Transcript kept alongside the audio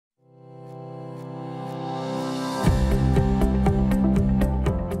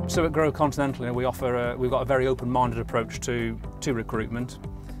So at Grow Continental, we've got a very open-minded approach to recruitment.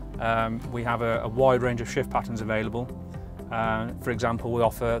 We have a wide range of shift patterns available. For example, we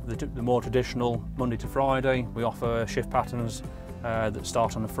offer the more traditional Monday to Friday. We offer shift patterns that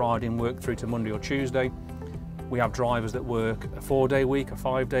start on a Friday and work through to Monday or Tuesday. We have drivers that work a 4-day week, a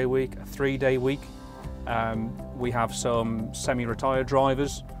 5-day week, a 3-day week. We have some semi-retired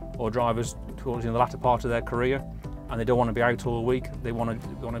drivers or drivers towards the latter part of their career, and they don't want to be out all week. They want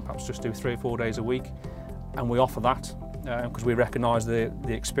to perhaps just do 3 or 4 days a week, and we offer that because we recognise the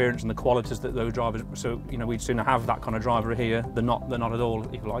experience and the qualities that those drivers. So we'd sooner have that kind of driver here than not at all,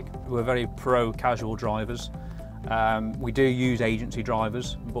 if you like. We're very pro casual drivers. We do use agency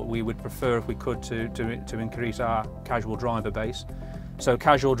drivers, but we would prefer, if we could, to increase our casual driver base. So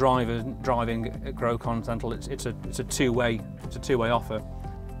casual driving at Grow Continental, it's a two-way offer.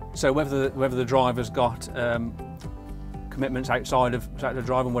 So whether the driver's got commitments outside of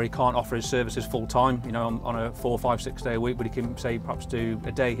driving where he can't offer his services full time, on a 4, 5, 6 day a week, but he can say perhaps do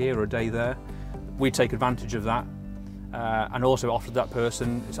a day here or a day there, we take advantage of that and also offer that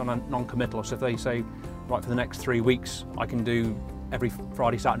person, it's on a non-committal. So if they say, right, for the next 3 weeks I can do every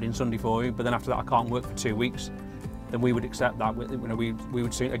Friday, Saturday and Sunday for you, but then after that I can't work for 2 weeks, then we would accept that. We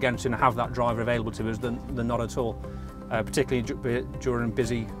would sooner have that driver available to us than not at all, particularly during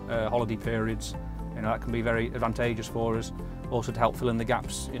busy holiday periods. That can be very advantageous for us, also to help fill in the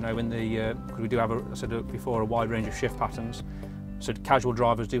gaps, because we do have, I said before, a wide range of shift patterns. So casual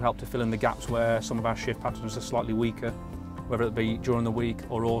drivers do help to fill in the gaps where some of our shift patterns are slightly weaker, whether it be during the week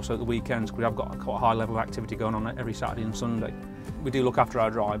or also at the weekends, because we have got quite a high level of activity going on every Saturday and Sunday. We do look after our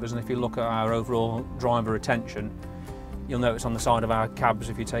drivers, and if you look at our overall driver retention, you'll notice on the side of our cabs,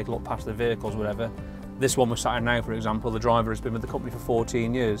 if you take a look past the vehicles, whatever, this one we're sat in now, for example, the driver has been with the company for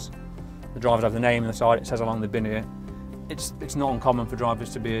 14 years. The drivers have the name on the side, it says how long they've been here. It's not uncommon for drivers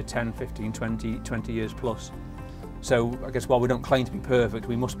to be here 10, 15, 20 years plus. So I guess while we don't claim to be perfect,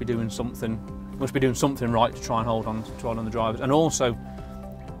 we must be doing something right to try and hold on the drivers. And also,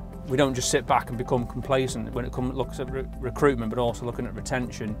 we don't just sit back and become complacent when it looks at recruitment, but also looking at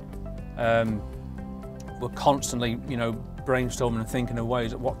retention. We're constantly, brainstorming and thinking of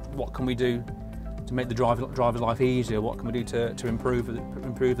ways of what can we do to make the driver's life easier. What can we do to improve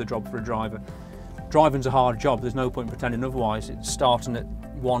the job for a driver? Driving's a hard job. There's no point pretending otherwise. It's starting at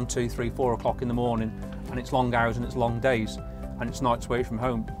 1, 2, 3, 4 o'clock in the morning, and it's long hours and it's long days, and it's nights away from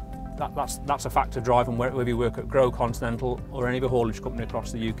home. That's a fact of driving whether you work at Grow Continental or any other haulage company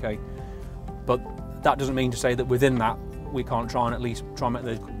across the UK. But that doesn't mean to say that within that we can't try and at least make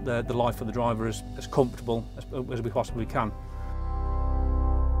the life of the driver as comfortable as we possibly can.